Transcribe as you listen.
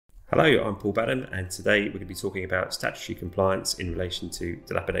Hello, I'm Paul Bannon, and today we're going to be talking about statutory compliance in relation to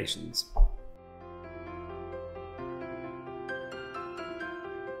dilapidations.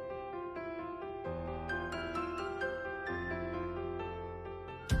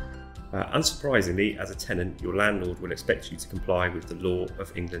 Unsurprisingly, as a tenant, your landlord will expect you to comply with the law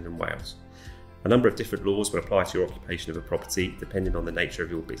of England and Wales. A number of different laws will apply to your occupation of a property depending on the nature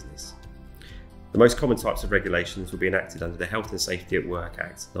of your business. The most common types of regulations will be enacted under the Health and Safety at Work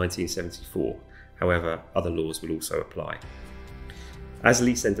Act 1974, however, other laws will also apply. As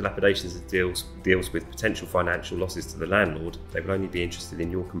lease and dilapidations deals with potential financial losses to the landlord, they will only be interested in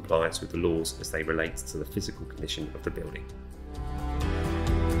your compliance with the laws as they relate to the physical condition of the building.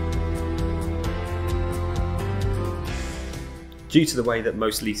 Due to the way that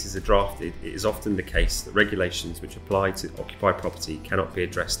most leases are drafted, it is often the case that regulations which apply to occupied property cannot be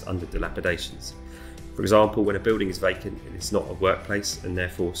addressed under dilapidations. For example, when a building is vacant, it is not a workplace, and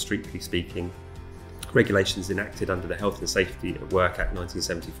therefore, strictly speaking, regulations enacted under the Health and Safety at Work Act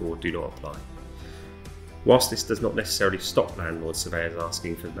 1974 do not apply. Whilst this does not necessarily stop landlord surveyors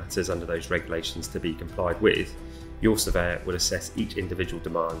asking for matters under those regulations to be complied with, your surveyor will assess each individual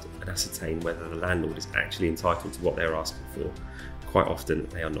demand and ascertain whether the landlord is actually entitled to what they are asking for. Quite often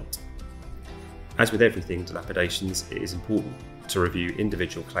they are not. As with everything dilapidations, it is important to review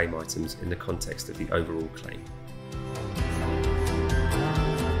individual claim items in the context of the overall claim.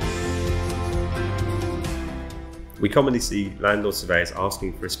 We commonly see landlord surveyors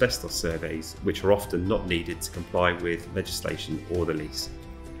asking for asbestos surveys, which are often not needed to comply with legislation or the lease.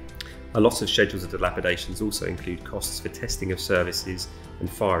 A lot of schedules of dilapidations also include costs for testing of services and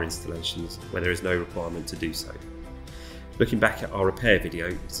fire installations where there is no requirement to do so. Looking back at our repair video,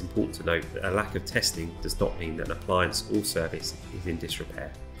 it is important to note that a lack of testing does not mean that an appliance or service is in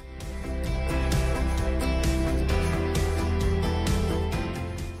disrepair.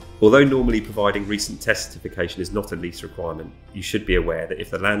 Although normally providing recent test certification is not a lease requirement, you should be aware that if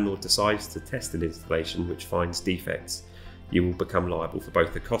the landlord decides to test an installation which finds defects, you will become liable for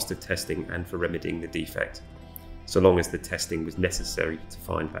both the cost of testing and for remedying the defect, so long as the testing was necessary to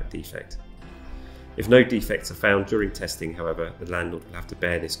find that defect. If no defects are found during testing, however, the landlord will have to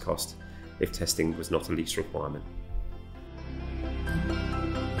bear this cost if testing was not a lease requirement.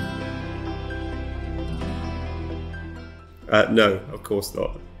 No, of course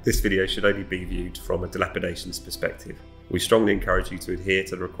not. This video should only be viewed from a dilapidations perspective. We strongly encourage you to adhere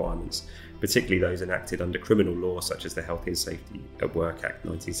to the requirements, particularly those enacted under criminal law such as the Health and Safety at Work Act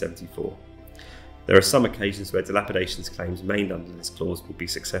 1974. There are some occasions where dilapidations claims made under this clause will be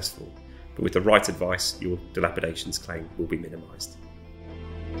successful, but with the right advice, your dilapidations claim will be minimised.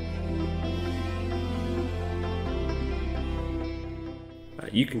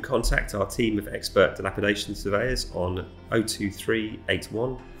 You can contact our team of expert dilapidation surveyors on 023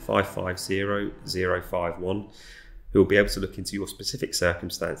 81 550 051, who will be able to look into your specific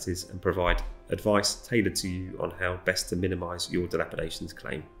circumstances and provide advice tailored to you on how best to minimise your dilapidations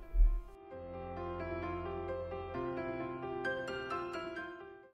claim.